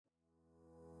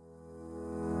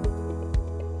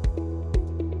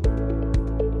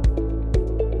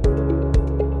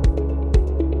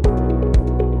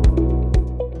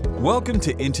Welcome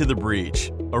to Into the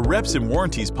Breach, a Reps and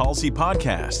Warranties policy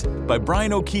podcast by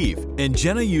Brian O'Keefe and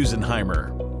Jenna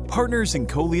Usenheimer, partners and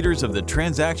co-leaders of the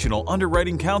Transactional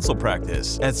Underwriting Counsel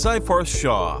practice at Seyfarth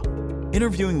Shaw,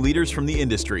 interviewing leaders from the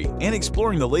industry and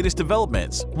exploring the latest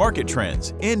developments, market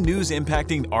trends, and news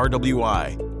impacting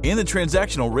RWI and the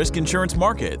transactional risk insurance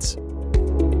markets.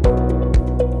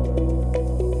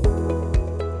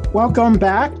 Welcome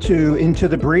back to Into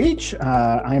the Breach.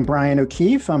 I'm Brian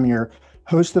O'Keefe. I'm your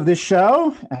host of this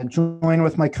show, joined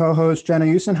with my co-host, Jenna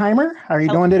Usenheimer. How are you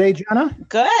doing today, Jenna?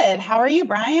 Good. How are you,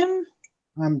 Brian?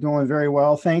 I'm doing very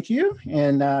well, thank you.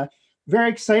 And very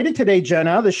excited today,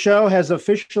 Jenna. The show has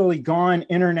officially gone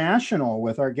international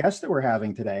with our guest that we're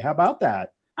having today. How about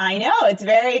that? I know. It's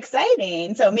very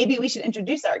exciting. So maybe we should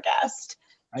introduce our guest.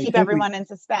 Keep everyone in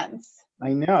suspense. I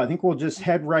know. I think we'll just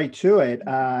head right to it.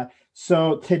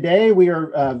 So today we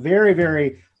are very,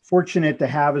 very fortunate to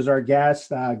have as our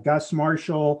guest Gus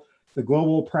Marshall, the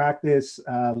global practice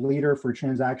leader for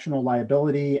transactional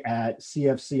liability at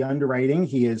CFC Underwriting.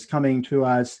 He is coming to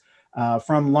us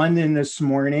from London this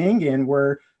morning, and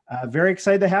we're very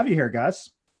excited to have you here,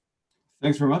 Gus.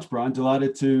 Thanks very much, Brian.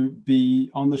 Delighted to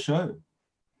be on the show.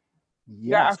 Yes.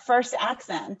 You're our first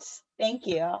accent. Thank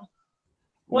you.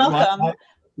 Welcome.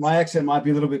 My accent might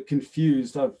be a little bit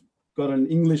confused. I've got an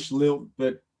English lilt,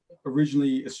 but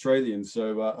originally Australian.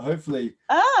 So hopefully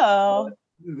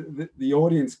the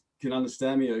audience can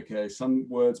understand me okay. Some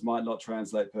words might not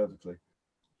translate perfectly.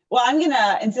 Well, I'm going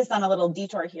to insist on a little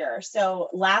detour here. So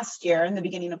last year, in the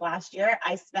beginning of last year,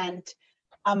 I spent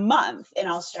a month in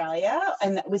Australia,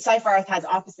 and Seyfarth has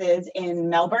offices in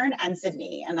Melbourne and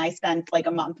Sydney, and I spent like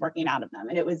a month working out of them,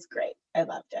 and it was great. I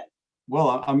loved it.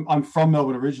 Well, I'm from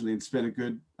Melbourne originally and spent a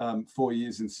good 4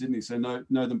 years in Sydney, so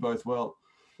know them both well.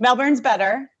 Melbourne's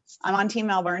better. I'm on Team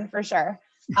Melbourne for sure.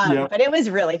 Yep. But it was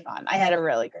really fun. I had a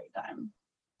really great time.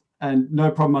 And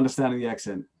no problem understanding the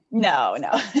accent. No, no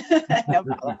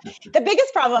problem. The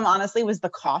biggest problem, honestly, was the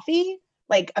coffee.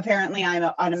 Like, apparently I'm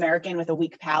an American with a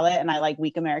weak palate and I like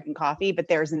weak American coffee, but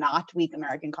there's not weak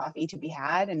American coffee to be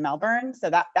had in Melbourne. So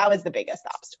that was the biggest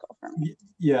obstacle for me.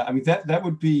 Yeah, I mean, that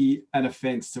would be an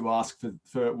offense to ask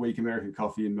for weak American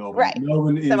coffee in Melbourne. Right.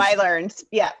 Melbourne So I learned,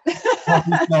 yeah.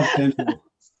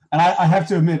 And I have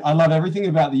to admit, I love everything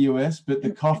about the US, but the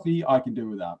coffee I can do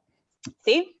without.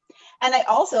 See? And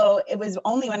it was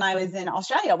only when I was in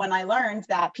Australia when I learned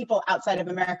that people outside of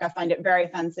America find it very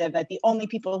offensive that the only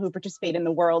people who participate in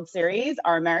the World Series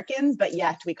are Americans, but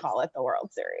yet we call it the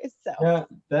World Series. So yeah,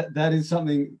 that is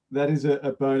something that is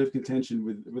a bone of contention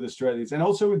with Australians and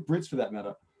also with Brits for that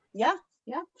matter. Yeah.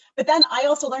 But then I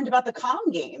also learned about the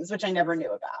comm games, which I never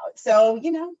knew about. So,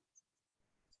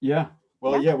 Yeah.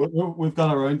 Well, yeah, we've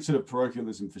got our own sort of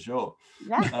parochialism for sure.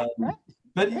 Yeah.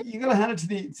 But you got to hand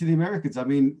it to the Americans. I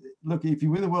mean, look, if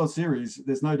you win the World Series,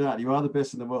 there's no doubt you are the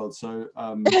best in the world. So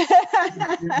we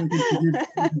can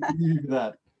give you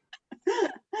that.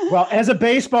 Well, as a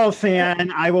baseball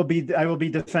fan, I will be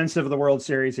defensive of the World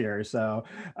Series here. So,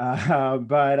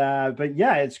 but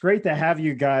yeah, it's great to have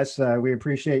you guys. We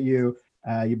appreciate you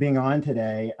being on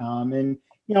today. And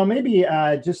maybe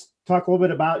just talk a little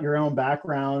bit about your own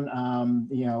background.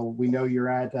 We know you're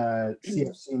at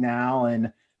CFC now,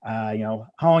 and how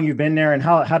long you've been there, and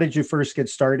how did you first get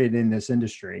started in this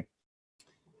industry?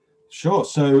 Sure.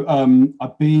 So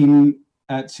I've been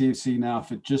at CFC now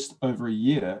for just over a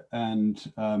year, and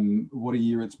what a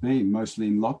year it's been, mostly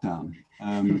in lockdown.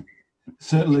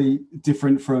 Certainly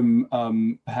different from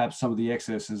perhaps some of the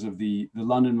excesses of the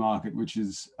London market, which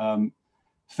is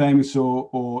famous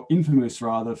or infamous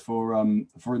rather for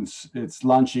its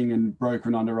lunching and broker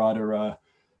and underwriter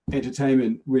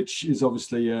entertainment, which is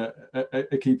obviously a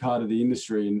key part of the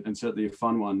industry and certainly a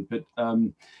fun one. But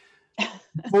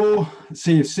for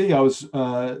CFC, I was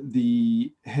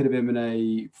the head of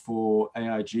M&A for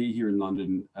AIG here in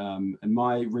London, and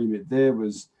my remit there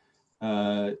was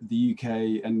the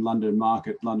UK and London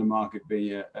market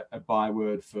being a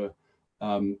byword for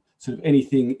sort of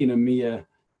anything in EMEA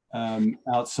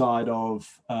outside of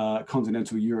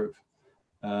continental Europe,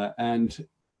 and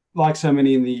like so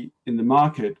many in the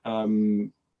market,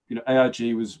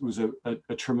 AIG was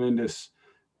a tremendous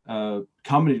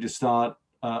company to start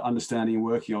understanding and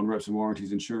working on reps and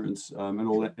warranties insurance and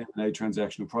all M&A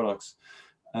transactional products.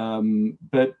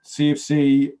 But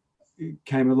CFC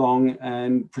came along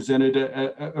and presented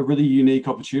a really unique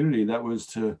opportunity that was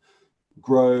to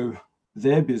grow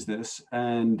their business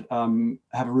and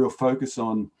have a real focus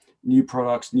on new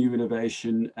products, new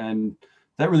innovation. And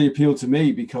that really appealed to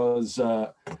me because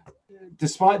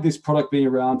despite this product being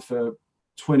around for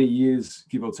 20 years,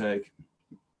 give or take,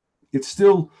 it's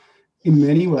still in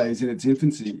many ways in its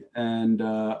infancy, and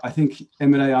I think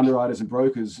M&A underwriters and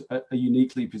brokers are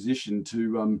uniquely positioned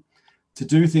to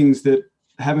do things that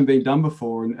haven't been done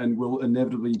before and will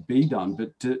inevitably be done.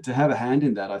 But to have a hand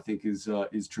in that, I think is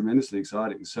tremendously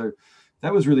exciting. So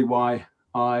that was really why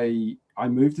I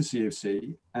moved to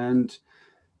CFC. And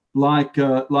like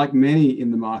many in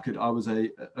the market, I was a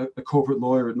corporate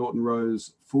lawyer at Norton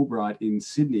Rose Fulbright in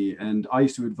Sydney, and I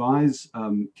used to advise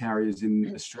carriers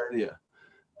in Australia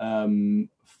on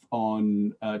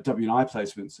W&I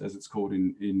placements, as it's called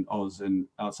in Oz and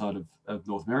outside of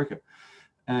North America.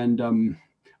 And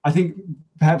I think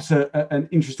perhaps an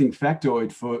interesting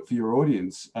factoid for your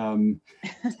audience.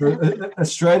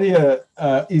 Australia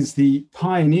is the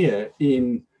pioneer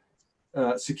in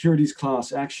securities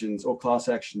class actions or class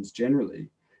actions generally,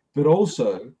 but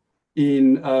also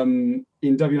in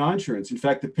W&I insurance. In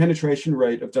fact, the penetration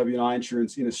rate of W&I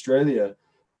insurance in Australia,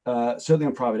 certainly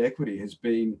on private equity, has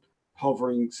been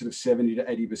hovering sort of 70 to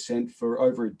 80% for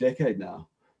over a decade now.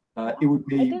 It would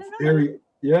be very,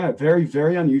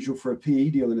 very unusual for a PE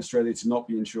deal in Australia to not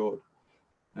be insured.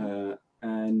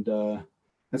 And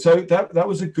so that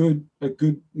was a good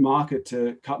market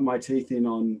to cut my teeth in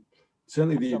on,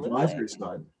 certainly the advisory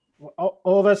side.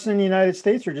 All of us in the United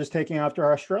States are just taking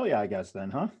after Australia, I guess,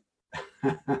 then, huh?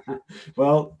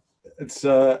 Well, it's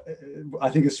I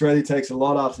think Australia takes a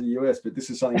lot after the US, but this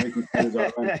is something we can do as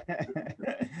our own.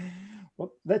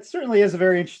 Well, that certainly is a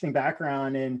very interesting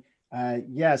background. And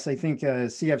yes, I think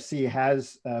CFC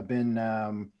has been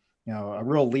a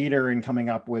real leader in coming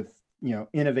up with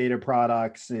innovative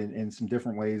products and some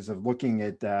different ways of looking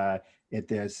at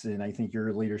this. And I think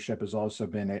your leadership has also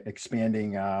been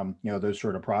expanding those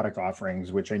sort of product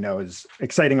offerings, which I know is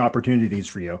exciting opportunities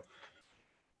for you.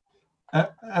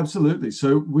 Absolutely.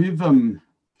 So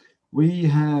we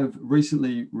have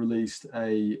recently released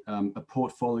a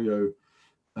portfolio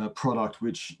product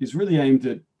which is really aimed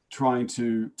at trying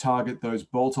to target those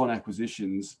bolt-on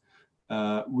acquisitions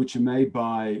which are made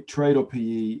by trade or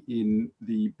PE in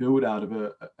the build out of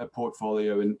a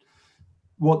portfolio. And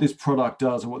what this product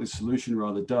does, or what this solution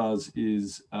rather does,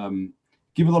 is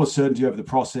give a lot of certainty over the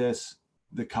process,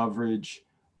 the coverage,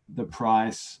 the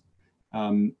price,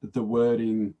 the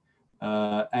wording,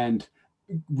 and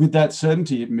with that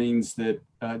certainty, it means that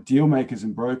deal makers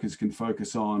and brokers can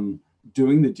focus on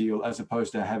doing the deal as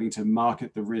opposed to having to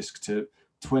market the risk to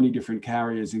 20 different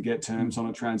carriers and get terms on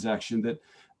a transaction that,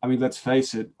 I mean, let's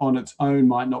face it, on its own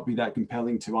might not be that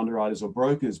compelling to underwriters or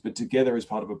brokers, but together as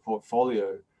part of a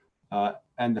portfolio,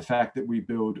 and the fact that we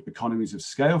build economies of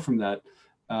scale from that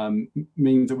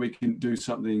means that we can do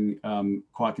something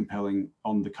quite compelling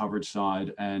on the coverage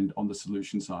side and on the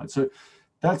solution side. So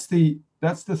that's the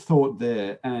thought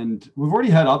there. And we've already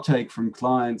had uptake from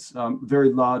clients,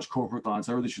 very large corporate clients.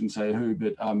 I really shouldn't say who,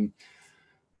 but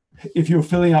if you're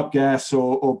filling up gas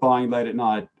or buying late at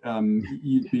night,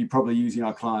 you'd be probably using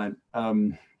our client.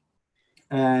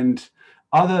 And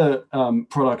other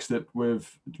products that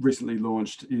we've recently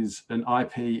launched is an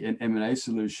IP and M&A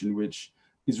solution, which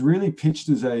is really pitched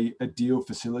as a deal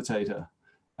facilitator.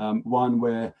 One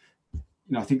where,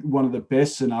 I think one of the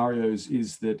best scenarios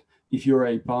is that if you're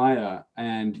a buyer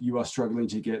and you are struggling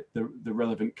to get the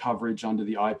relevant coverage under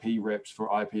the IP reps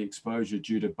for IP exposure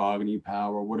due to bargaining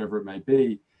power or whatever it may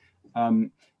be,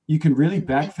 you can really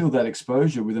backfill that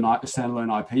exposure with a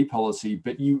standalone IP policy,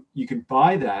 but you can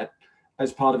buy that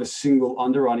as part of a single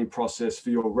underwriting process for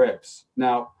your reps.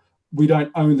 Now, we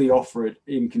don't only offer it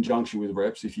in conjunction with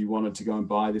reps. If you wanted to go and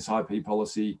buy this IP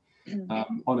policy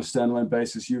on a standalone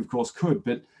basis, you of course could,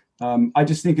 but I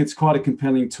just think it's quite a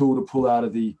compelling tool to pull out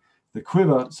of the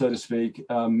quiver, so to speak,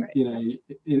 in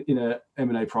a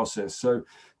M&A process. So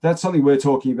that's something we're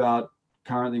talking about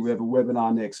currently. We have a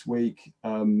webinar next week,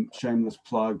 shameless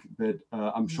plug, but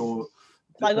I'm sure.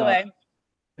 By the way.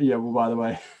 Yeah, well, by the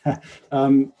way,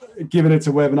 given it's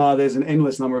a webinar, there's an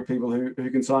endless number of people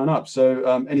who can sign up.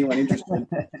 So anyone interested,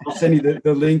 I'll send you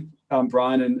the link,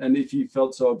 Brian, and if you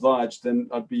felt so obliged, then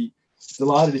I'd be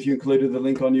delighted if you included the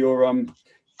link on your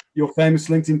famous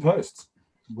LinkedIn posts.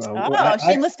 Well,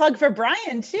 shameless plug for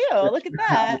Brian too. Look at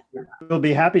that. We'll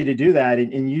be happy to do that.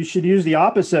 And you should use the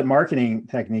opposite marketing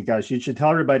technique, guys. You should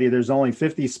tell everybody there's only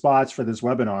 50 spots for this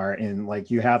webinar, and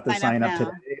like you have to sign up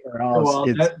today, or else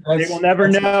they will never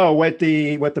know what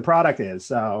the product is.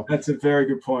 So that's a very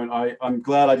good point. I'm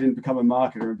glad I didn't become a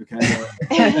marketer and became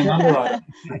an underwriter.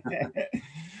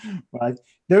 Well,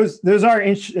 those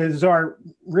are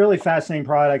really fascinating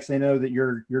products. I know that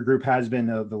your group has been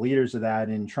the leaders of that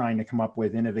in trying to come up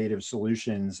with innovative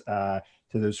solutions to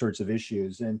those sorts of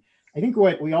issues. And I think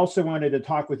what we also wanted to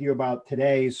talk with you about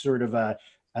today is sort of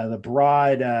the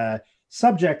broad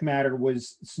subject matter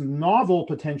was some novel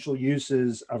potential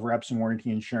uses of reps and warranty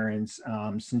insurance.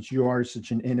 Since you are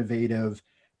such an innovative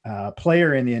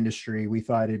player in the industry, we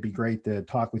thought it'd be great to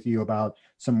talk with you about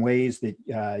some ways that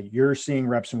you're seeing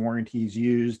reps and warranties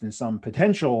used, and some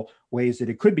potential ways that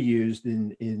it could be used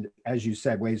in, as you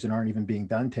said, ways that aren't even being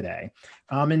done today.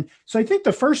 And so I think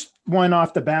the first one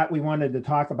off the bat we wanted to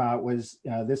talk about was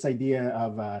this idea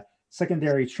of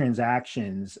secondary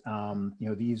transactions.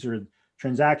 These are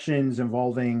transactions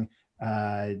involving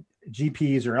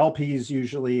GPs or LPs,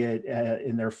 usually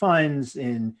in their funds,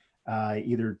 in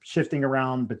either shifting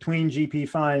around between GP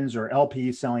funds or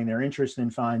LPs selling their interest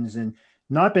in funds, and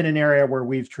not been an area where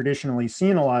we've traditionally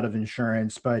seen a lot of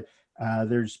insurance, but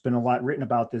there's been a lot written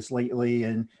about this lately.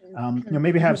 And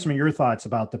maybe have some of your thoughts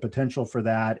about the potential for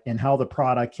that and how the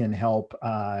product can help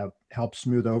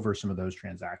smooth over some of those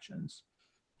transactions.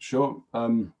 Sure.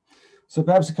 So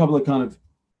perhaps a couple of kind of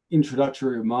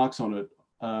introductory remarks on it.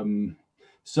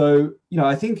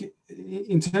 I think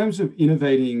in terms of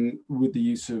innovating with the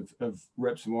use of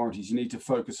reps and warranties, you need to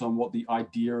focus on what the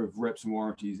idea of reps and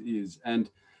warranties is. And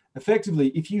effectively,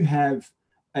 if you have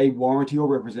a warranty or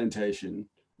representation,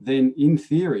 then in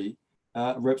theory,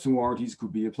 reps and warranties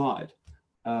could be applied.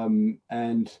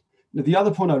 And the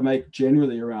other point I'd make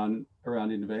generally around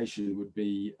innovation would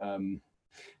be,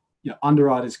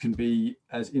 underwriters can be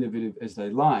as innovative as they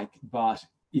like, but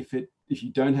if you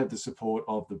don't have the support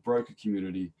of the broker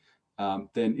community,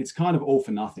 then it's kind of all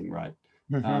for nothing, right?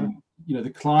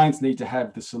 The clients need to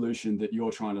have the solution that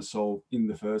you're trying to solve in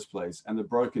the first place, and the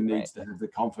broker needs to have the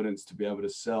confidence to be able to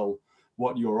sell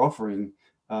what you're offering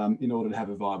in order to have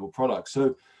a viable product.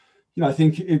 So, I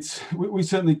think we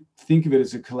certainly think of it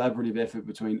as a collaborative effort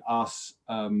between us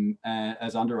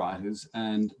as underwriters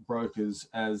and brokers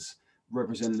as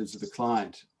representatives of the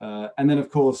client. And then, of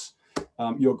course,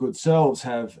 your good selves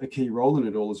have a key role in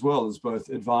it all, as well as both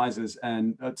advisors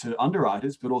and to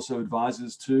underwriters, but also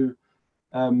advisors to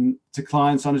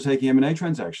clients undertaking M&A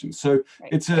transactions. So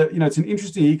it's an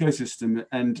interesting ecosystem,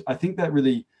 and I think that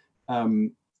really,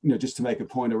 just to make a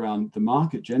point around the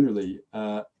market generally,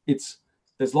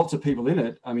 there's lots of people in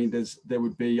it. I mean, there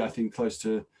would be, I think, close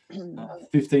to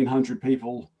 1,500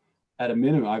 people at a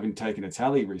minimum. I haven't taken a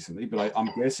tally recently, but I'm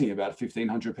guessing about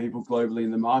 1,500 people globally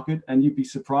in the market, and you'd be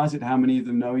surprised at how many of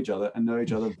them know each other and know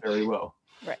each other very well.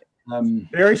 Right.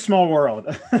 Very small world.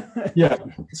 Yeah.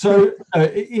 So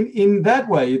in that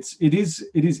way, it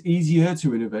is easier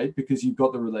to innovate because you've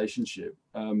got the relationship.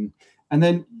 And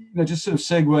then just sort of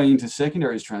segue into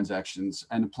secondaries transactions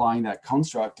and applying that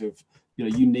construct of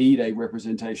you need a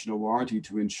representational warranty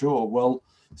to insure. Well,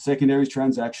 secondaries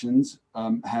transactions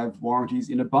have warranties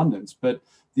in abundance, but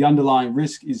the underlying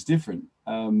risk is different.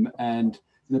 And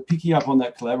picking up on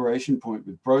that collaboration point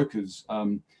with brokers,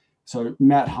 so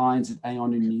Matt Hines at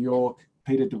Aon in New York,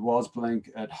 Peter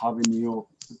DeWasblank at Hub in New York,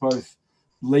 both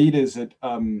leaders at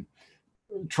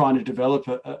trying to develop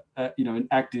an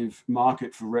active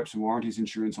market for reps and warranties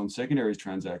insurance on secondaries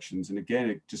transactions. And again,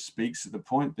 it just speaks to the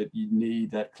point that you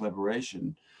need that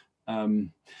collaboration.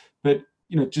 But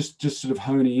just sort of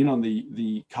honing in on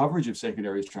the coverage of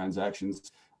secondaries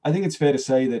transactions, I think it's fair to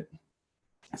say that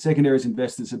secondaries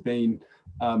investors have been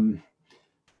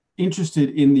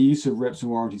interested in the use of reps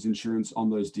and warranties insurance on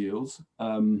those deals,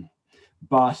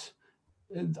 but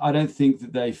I don't think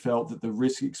that they felt that the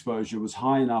risk exposure was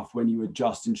high enough when you were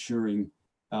just insuring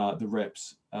the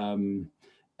reps. And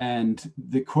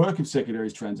the quirk of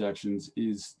secondaries transactions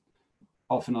is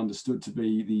often understood to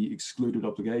be the excluded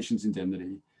obligations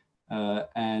indemnity.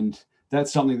 And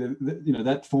that's something that,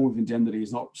 that form of indemnity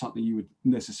is not something you would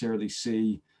necessarily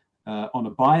see on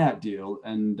a buyout deal.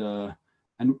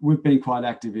 And we've been quite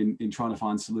active in trying to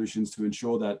find solutions to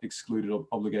ensure that excluded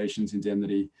obligations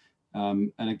indemnity.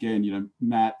 And again,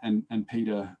 Matt and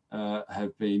Peter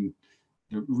have been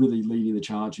really leading the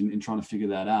charge in trying to figure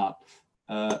that out.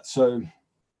 So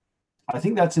I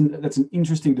think that's an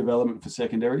interesting development for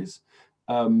secondaries.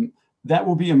 That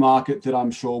will be a market that I'm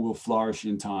sure will flourish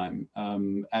in time,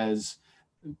 as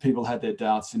people had their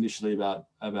doubts initially about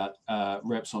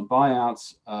reps on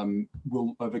buyouts.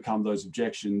 We'll overcome those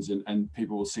objections, and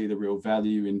people will see the real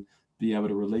value in being able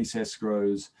to release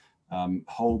escrows,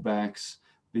 holdbacks,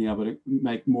 being able to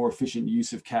make more efficient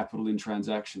use of capital in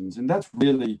transactions. And that's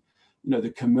really, the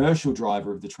commercial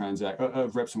driver of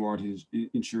of reps and warranties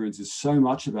insurance is so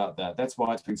much about that. That's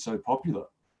why it's been so popular.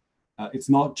 It's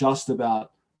not just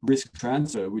about risk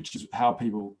transfer, which is how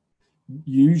people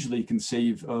usually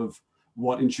conceive of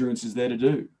what insurance is there to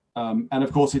do. And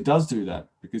of course it does do that,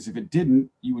 because if it didn't,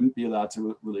 you wouldn't be allowed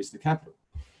to release the capital.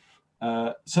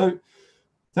 So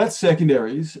that's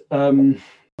secondaries.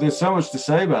 There's so much to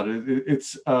say about it.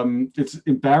 It's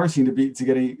embarrassing to be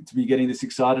getting this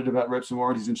excited about reps and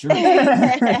warranties insurance.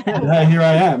 Here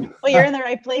I am. Well, you're in the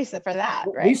right place for that,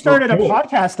 right? We started a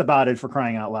podcast about it, for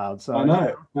crying out loud. So I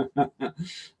know.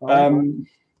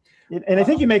 And I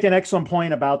think you make an excellent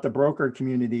point about the broker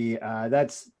community.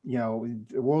 That's,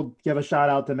 we'll give a shout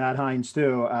out to Matt Hines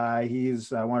too.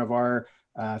 He's one of our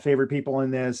favorite people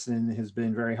in this and has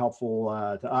been very helpful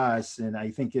to us. And I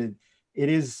think it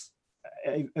is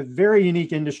a very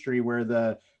unique industry where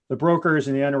the brokers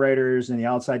and the underwriters and the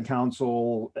outside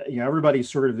counsel, everybody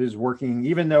sort of is working,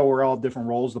 even though we're all different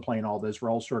roles to play in all this, we're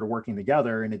all sort of working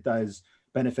together, and it does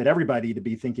benefit everybody to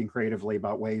be thinking creatively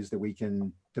about ways that we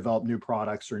can develop new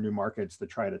products or new markets to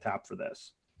try to tap for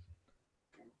this.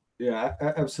 Yeah,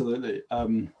 absolutely.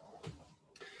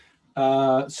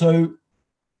 So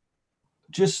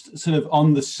just sort of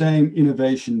on the same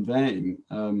innovation vein,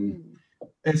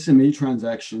 SME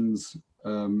transactions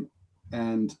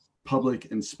and public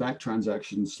and SPAC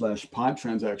transactions / pipe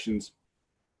transactions,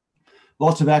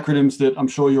 lots of acronyms that I'm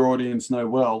sure your audience know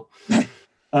well.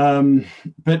 But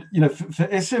for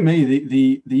SME,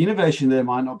 the innovation there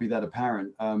might not be that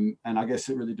apparent, and I guess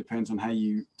it really depends on how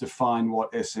you define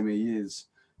what SME is.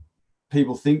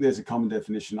 People think there's a common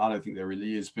definition. I don't think there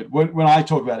really is. But when I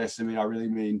talk about SME, I really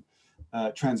mean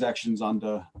transactions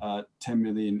under 10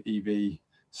 million EV.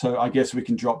 So I guess we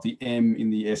can drop the M in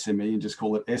the SME and just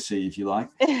call it SE if you like.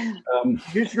 You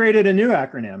just created a new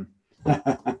acronym.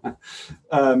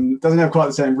 Doesn't have quite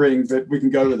the same ring, but we can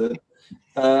go with it.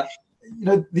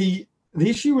 The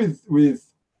issue with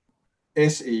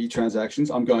SE transactions,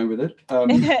 I'm going with it. Go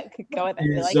with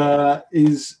it.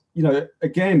 Is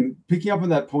again, picking up on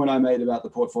that point I made about the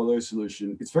portfolio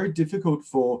solution, it's very difficult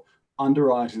for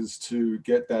underwriters to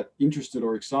get that interested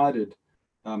or excited,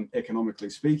 economically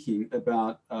speaking,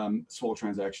 about small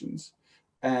transactions.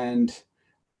 And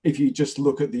if you just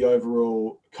look at the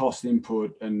overall cost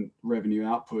input and revenue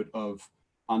output of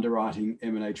underwriting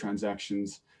M&A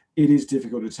transactions, it is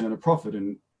difficult to turn a profit,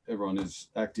 and everyone is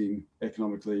acting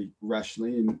economically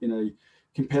rationally in a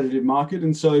competitive market.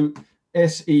 And so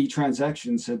SE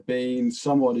transactions have been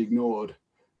somewhat ignored.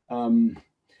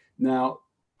 Now,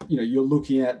 you're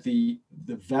looking at the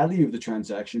value of the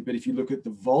transaction, but if you look at the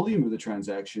volume of the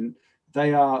transaction,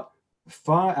 they are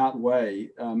far outweigh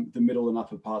the middle and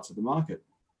upper parts of the market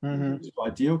by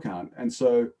deal count. And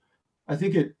so I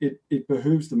think it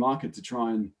behooves the market to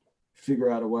try and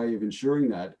figure out a way of ensuring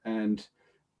that. And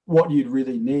what you'd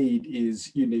really need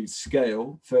is you need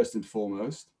scale first and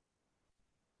foremost.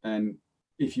 And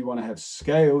if you want to have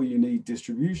scale, you need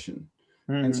distribution.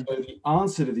 And so the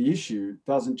answer to the issue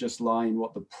doesn't just lie in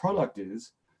what the product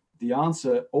is. The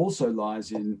answer also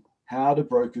lies in how do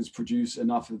brokers produce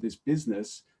enough of this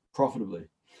business profitably.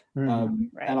 Right.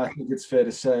 And I think it's fair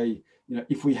to say,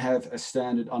 if we have a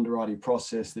standard underwriting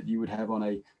process that you would have on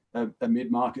a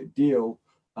mid-market deal,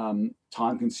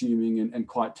 time consuming and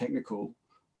quite technical,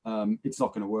 it's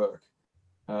not going to work.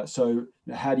 So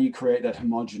how do you create that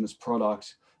homogenous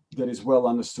product that is well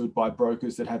understood by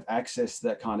brokers that have access to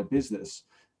that kind of business,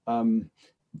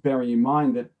 bearing in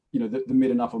mind that the mid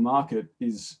and upper market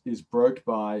is broked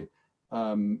by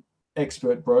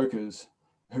expert brokers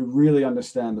who really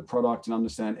understand the product and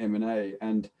understand M&A.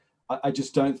 And I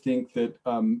just don't think that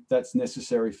that's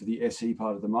necessary for the SE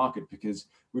part of the market, because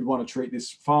we'd want to treat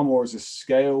this far more as a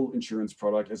scale insurance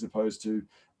product as opposed to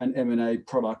an M&A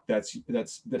product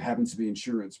that happens to be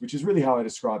insurance, which is really how I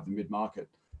describe the mid-market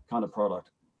kind of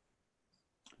product.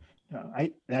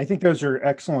 I think those are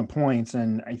excellent points,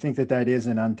 and I think that is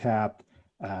an untapped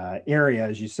area,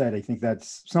 as you said. I think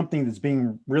that's something that's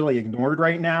being really ignored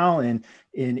right now, and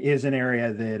is an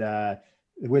area that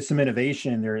with some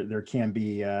innovation, there can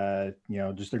be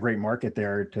just a great market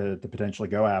there to potentially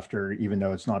go after, even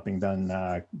though it's not being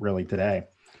done really today.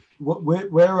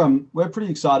 We're pretty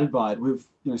excited by it. We've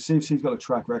CFC's got a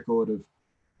track record of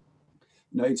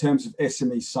in terms of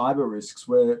SME cyber risks,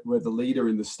 we're the leader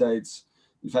in the States.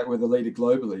 In fact, we're the leader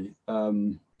globally.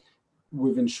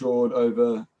 We've insured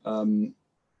over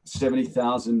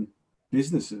 70,000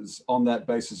 businesses on that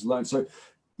basis alone. So,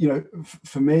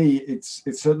 for me, it's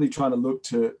certainly trying to look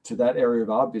to that area of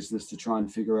our business to try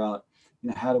and figure out,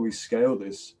 how do we scale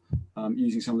this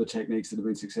using some of the techniques that have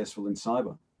been successful in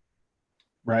cyber.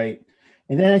 Right.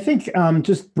 And then I think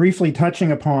just briefly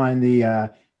touching upon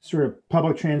the sort of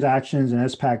public transactions and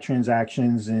SPAC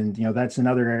transactions, and that's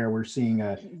another area we're seeing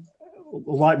a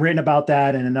lot written about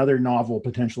that, and another novel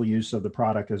potential use of the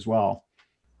product as well.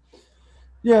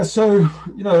 Yeah, so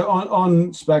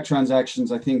on SPAC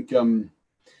transactions, I think going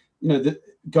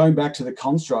back to the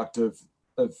construct of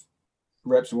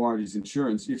reps and warranties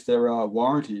insurance, if there are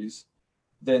warranties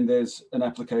then there's an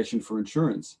application for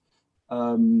insurance.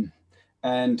 And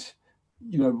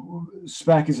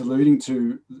SPAC is alluding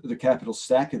to the capital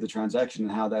stack of the transaction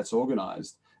and how that's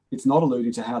organized. It's not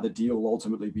alluding to how the deal will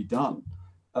ultimately be done.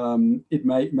 It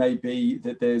may be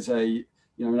that there's an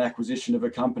acquisition of a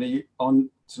company on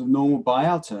sort of normal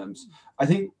buyout terms. I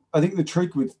think the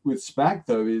trick with SPAC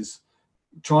though is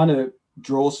trying to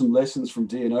draw some lessons from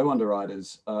D&O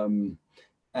underwriters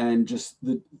and just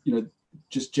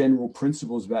general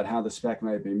principles about how the SPAC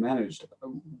may be managed.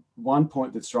 One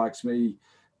point that strikes me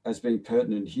as being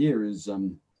pertinent here is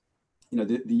the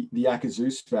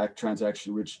Akazoo SPAC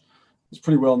transaction, which is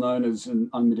pretty well known as an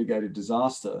unmitigated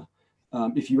disaster.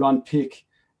 If you unpick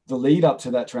the lead up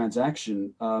to that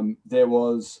transaction, there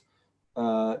was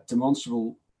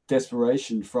demonstrable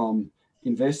desperation from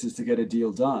investors to get a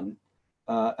deal done.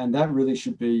 And that really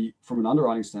should be, from an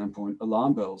underwriting standpoint,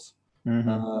 alarm bells.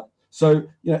 Mm-hmm. So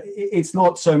it's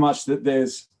not so much that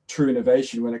there's true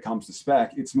innovation when it comes to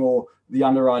SPAC. It's more the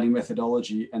underwriting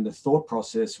methodology and the thought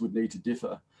process would need to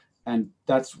differ. And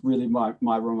that's really my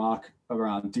remark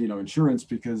around D&O insurance,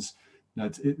 because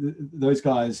those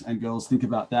guys and girls think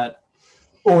about that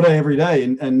all day, every day.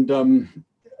 And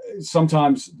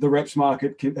sometimes the reps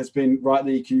market has been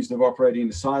rightly accused of operating in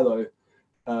a silo.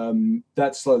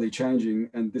 That's slowly changing.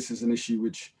 And this is an issue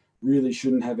which really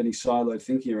shouldn't have any siloed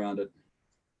thinking around it.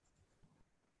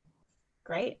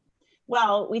 Great.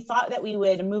 Well, we thought that we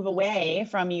would move away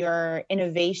from your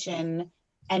innovation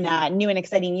and new and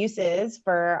exciting uses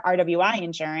for RWI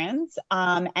insurance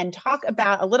and talk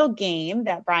about a little game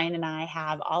that Brian and I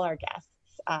have all our guests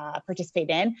participate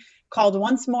in called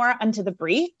Once More Unto the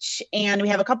Breach. And we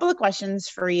have a couple of questions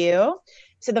for you.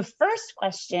 So the first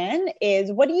question is,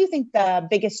 what do you think the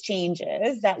biggest change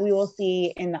is that we will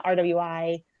see in the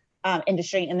RWI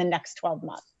industry in the next 12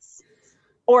 months?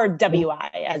 Or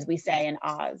WI, as we say in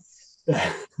Oz.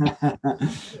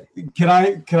 Can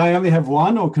I only have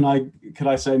one, or can I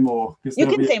say more? You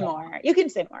can say more. You can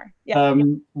say more. Yeah.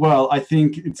 Well, I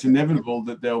think it's inevitable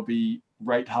that there'll be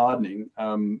rate hardening.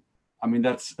 I mean,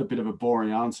 that's a bit of a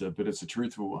boring answer, but it's a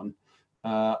truthful one.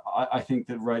 I think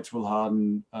that rates will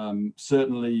harden.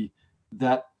 Certainly,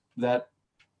 that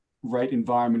rate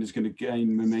environment is going to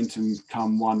gain momentum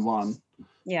come 1/1.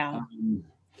 Yeah.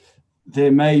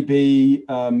 There may be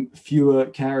fewer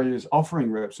carriers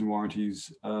offering reps and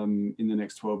warranties in the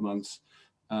next 12 months.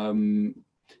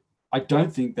 I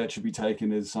don't think that should be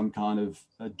taken as some kind of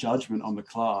a judgment on the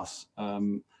class.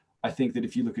 I think that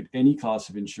if you look at any class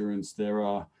of insurance, there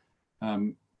are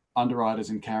underwriters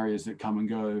and carriers that come and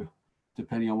go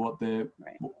depending on what their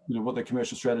what their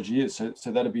commercial strategy is.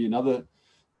 So that'd be another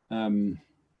development.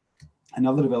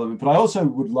 But I also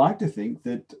would like to think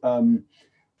that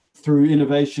through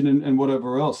innovation and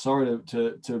whatever else. Sorry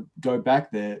to go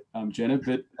back there, Jenna,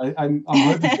 but I'm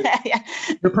hoping that yeah.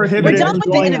 We're done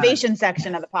with the innovation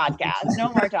section of the podcast. No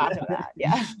more talk of that.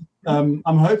 Yeah. I'm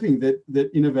hoping that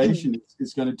innovation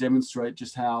is going to demonstrate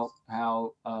just how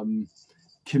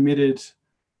committed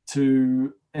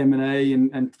to M&A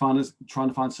and trying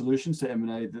to find solutions to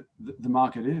M&A that the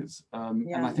market is.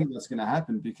 And I think that's going to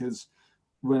happen, because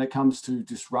when it comes to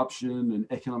disruption and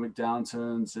economic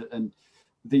downturns and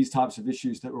these types of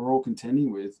issues that we're all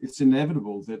contending with, it's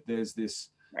inevitable that there's this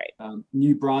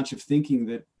new branch of thinking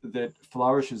that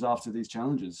flourishes after these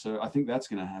challenges. So I think that's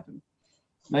going to happen.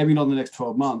 Maybe not in the next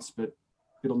 12 months, but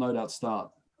it'll no doubt start.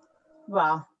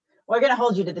 Well, we're going to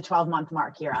hold you to the 12-month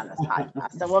mark here on this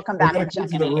podcast. So we'll come back and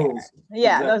check in here.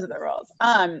 Yeah, exactly. Those are the rules.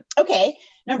 Okay.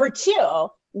 Number 2,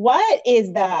 what is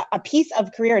a piece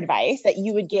of career advice that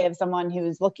you would give someone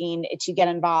who's looking to get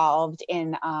involved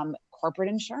in corporate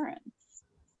insurance?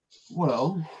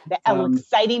 Well, the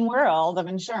exciting world of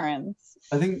insurance.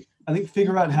 I think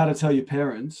figure out how to tell your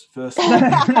parents first.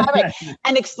 Right.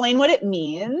 And explain what it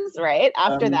means, right?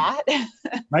 After that.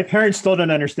 My parents still don't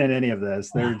understand any of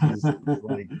this. They're just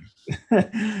like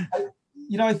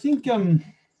I think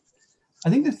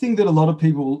the thing that a lot of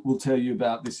people will tell you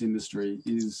about this industry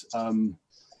is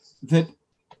that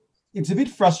it's a bit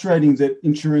frustrating that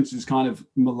insurance is kind of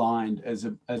maligned as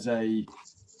a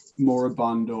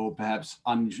moribund or perhaps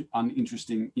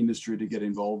uninteresting industry to get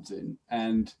involved in.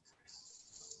 And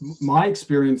my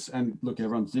experience, and look,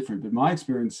 everyone's different, but my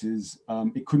experience is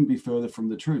it couldn't be further from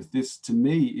the truth. This, to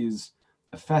me, is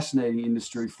a fascinating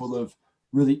industry full of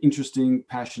really interesting,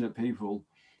 passionate people.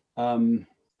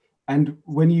 And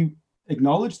when you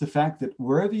acknowledge the fact that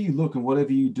wherever you look and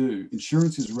whatever you do,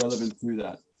 insurance is relevant through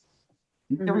that.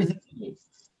 Mm-hmm. Everything you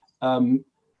do.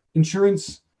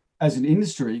 Insurance as an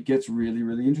industry gets really,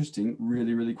 really interesting,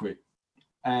 really, really quick.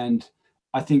 And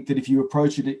I think that if you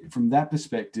approach it from that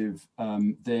perspective,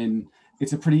 then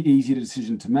it's a pretty easy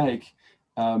decision to make.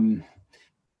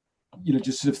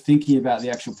 Just sort of thinking about the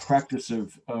actual practice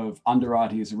of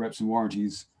underwriting as a reps and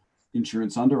warranties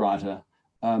insurance underwriter,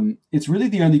 it's really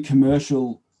the only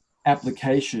commercial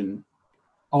application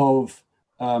of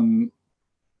M&A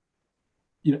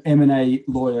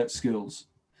lawyer skills.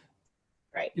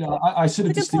 Right. I sort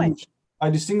of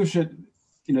distinguish it.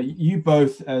 You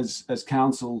both as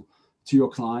counsel to your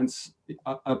clients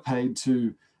are paid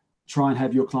to try and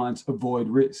have your clients avoid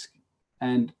risk,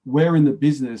 and we're in the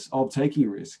business of taking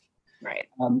risk. Right.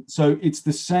 So it's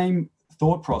the same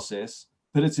thought process,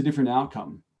 but it's a different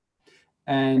outcome.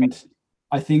 And right.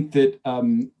 I think that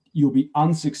you'll be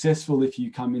unsuccessful if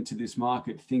you come into this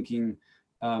market thinking,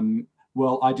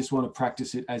 well, I just want to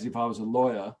practice it as if I was a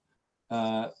lawyer,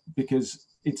 because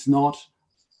it's not.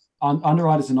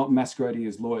 Underwriters are not masquerading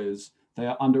as lawyers. They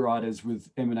are underwriters with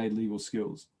M&A legal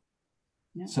skills.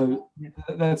 Yeah. So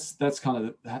that's kind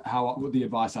of the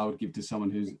advice I would give to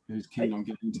someone who's keen on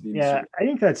getting into the industry. Yeah, I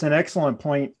think that's an excellent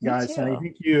point, guys. And I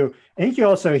think you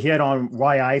also hit on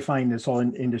why I find this whole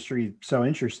industry so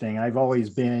interesting. I've always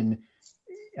been.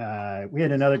 We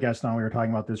had another guest on. We were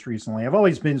talking about this recently. I've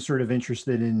always been sort of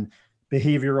interested in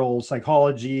behavioral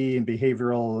psychology and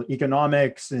behavioral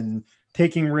economics and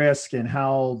taking risk and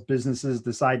how businesses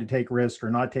decide to take risk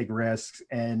or not take risks.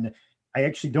 And I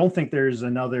actually don't think there's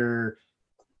another,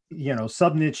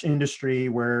 sub niche industry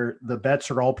where the bets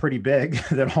are all pretty big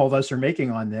that all of us are making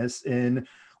on this, and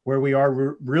where we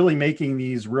are really making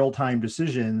these real-time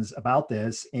decisions about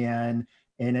this. And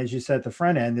as you said at the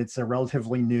front end, it's a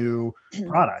relatively new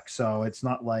product. So it's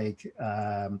not like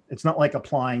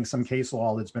applying some case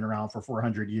law that's been around for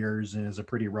 400 years and is a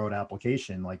pretty rote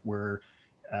application. Like we're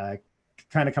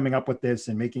kind of coming up with this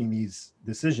and making these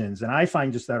decisions. And I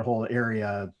find just that whole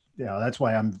area, that's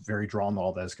why I'm very drawn to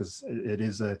all this, because it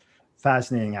is a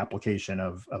fascinating application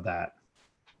of that.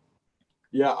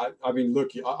 Yeah, I mean,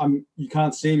 look, you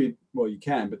can't see me. Well, you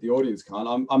can, but the audience can't.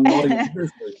 I'm nodding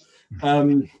seriously.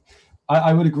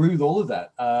 I would agree with all of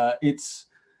that. It's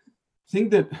thing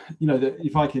that, that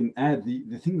if I can add,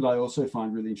 the thing that I also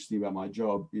find really interesting about my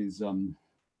job is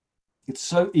it's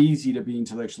so easy to be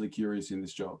intellectually curious in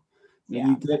this job.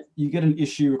 Yeah. You get an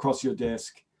issue across your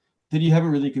desk that you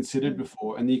haven't really considered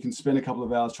before, and you can spend a couple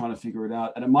of hours trying to figure it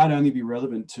out, and it might only be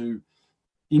relevant to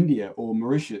India or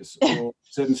Mauritius or a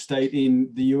certain state in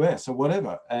the US or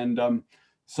whatever. And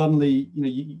suddenly,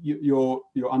 your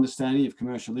understanding of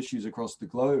commercial issues across the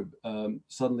globe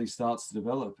suddenly starts to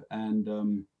develop.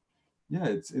 And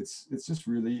it's just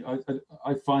really,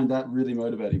 I find that really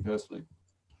motivating personally.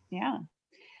 Yeah.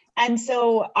 And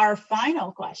so our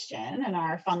final question and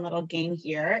our fun little game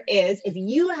here is, if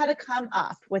you had to come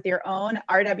up with your own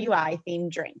RWI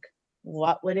themed drink,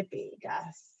 what would it be,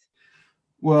 Gus?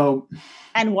 Well,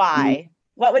 and why?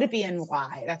 What would it be and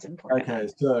why? That's important. Okay,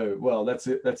 so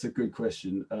that's a good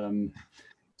question.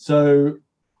 So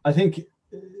I think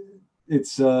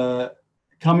it's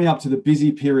coming up to the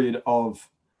busy period of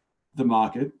the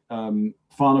market,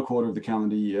 final quarter of the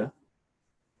calendar year.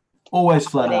 Always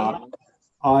flat out.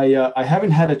 I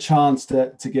haven't had a chance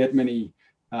to get many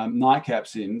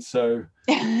nightcaps in, so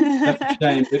that's a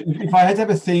shame. But if I had to have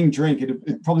a themed drink,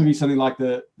 it'd probably be something like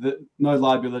the no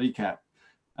liability cap.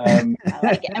 I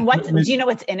like it. And do you know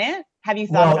what's in it? Have you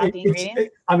thought about the ingredients?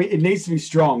 It needs to be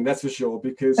strong, that's for sure,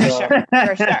 because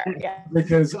for sure, yeah.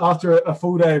 Because after a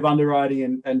full day of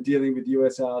underwriting and dealing with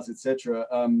USRs, etc.,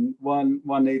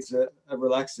 one needs a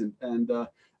relaxant. And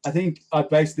I think I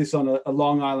based this on a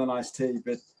Long Island iced tea,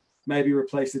 but maybe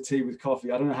replace the tea with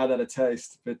coffee. I don't know how that'll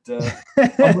taste, but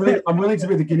I'm willing to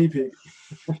be the guinea pig.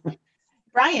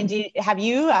 Brian, have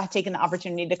you taken the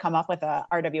opportunity to come up with a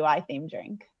RWI themed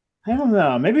drink? I don't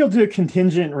know. Maybe I'll do a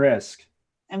contingent risk.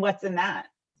 And what's in that?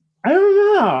 I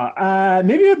don't know.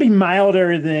 Maybe it'll be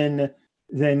milder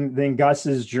than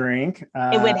Gus's drink.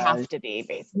 It would have to be,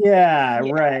 basically. Yeah.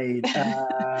 Right.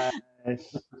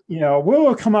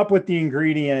 We'll come up with the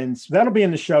ingredients. That'll be in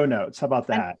the show notes. How about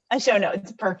that? A show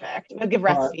notes, perfect. We'll give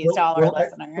recipes to all our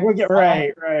listeners. We'll get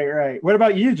right. What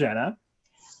about you, Jenna?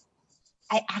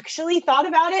 I actually thought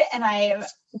about it and I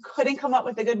couldn't come up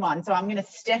with a good one. So I'm going to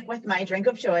stick with my drink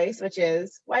of choice, which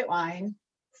is white wine.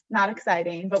 Not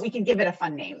exciting, but we can give it a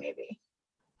fun name, maybe.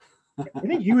 I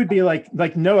think you would be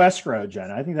like no escrow,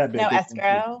 Jenna. I think that'd be no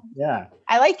escrow. Yeah.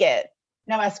 I like it.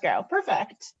 No escrow.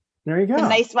 Perfect. There you go. A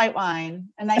nice white wine,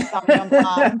 a nice Sauvignon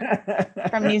Blanc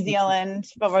from New Zealand,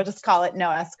 but we'll just call it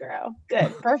no escrow.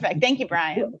 Good, perfect. Thank you,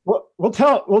 Brian. We'll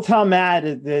tell Matt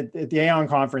at the Aon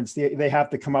conference they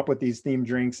have to come up with these themed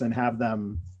drinks and have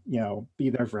them be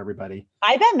there for everybody.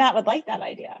 I bet Matt would like that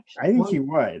idea. Actually. I think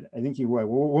he would.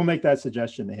 We'll make that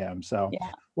suggestion to him. So,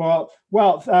 yeah. Well,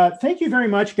 thank you very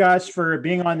much, Gus, for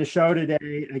being on the show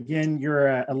today. Again, you're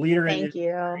a leader in this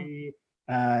industry,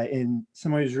 and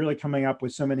someone who's really coming up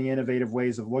with so many innovative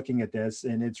ways of looking at this.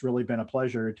 And it's really been a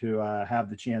pleasure to have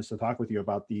the chance to talk with you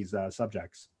about these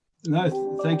subjects.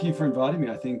 No, thank you for inviting me.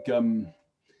 I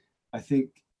think.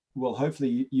 Well,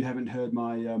 hopefully you haven't heard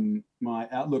my my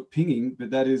Outlook pinging, but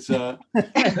that is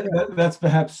that's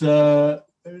perhaps sort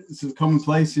of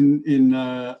commonplace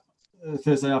in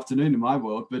Thursday afternoon in my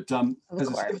world. But as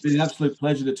I said, it's been an absolute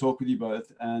pleasure to talk with you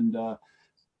both, and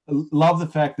love the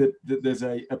fact that there's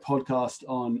a podcast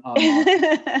on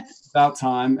About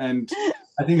Time. And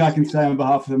I think I can say on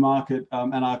behalf of the market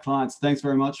and our clients, thanks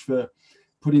very much for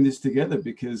putting this together,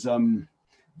 because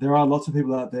there are lots of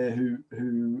people out there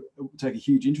who take a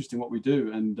huge interest in what we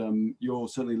do, and you're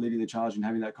certainly leading the charge in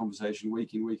having that conversation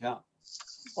week in, week out.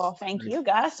 Well, thank you,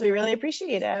 Gus. We really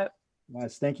appreciate it.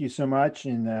 Yes, thank you so much,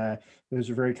 and those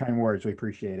are very kind words. We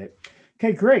appreciate it.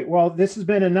 Okay, great. Well, this has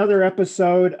been another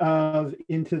episode of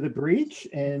Into the Breach,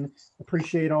 and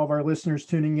appreciate all of our listeners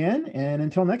tuning in. And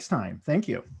until next time, thank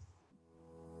you.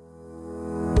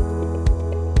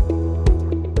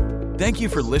 Thank you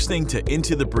for listening to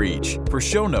Into the Breach. For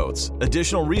show notes,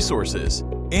 additional resources,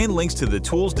 and links to the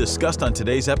tools discussed on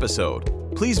today's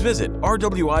episode, please visit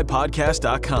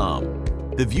rwipodcast.com.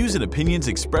 The views and opinions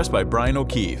expressed by Brian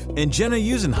O'Keefe and Jenna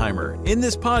Usenheimer in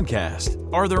this podcast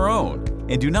are their own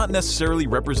and do not necessarily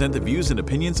represent the views and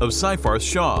opinions of Seyfarth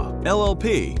Shaw,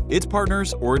 LLP, its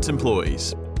partners, or its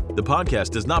employees. The podcast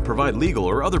does not provide legal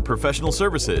or other professional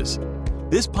services.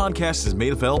 This podcast is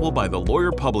made available by the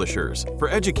Lawyer Publishers for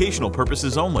educational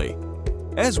purposes only,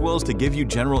 as well as to give you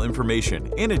general information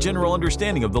and a general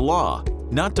understanding of the law,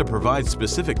 not to provide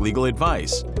specific legal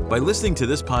advice. By listening to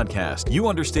this podcast, you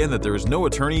understand that there is no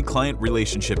attorney-client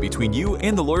relationship between you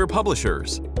and the Lawyer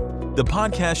Publishers. The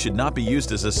podcast should not be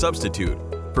used as a substitute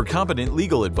for competent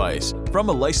legal advice from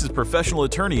a licensed professional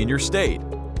attorney in your state,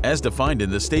 as defined in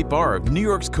the State Bar of New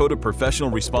York's Code of Professional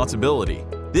Responsibility.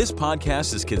 This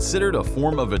podcast is considered a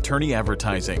form of attorney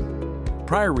advertising.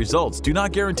 Prior results do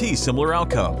not guarantee similar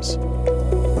outcomes.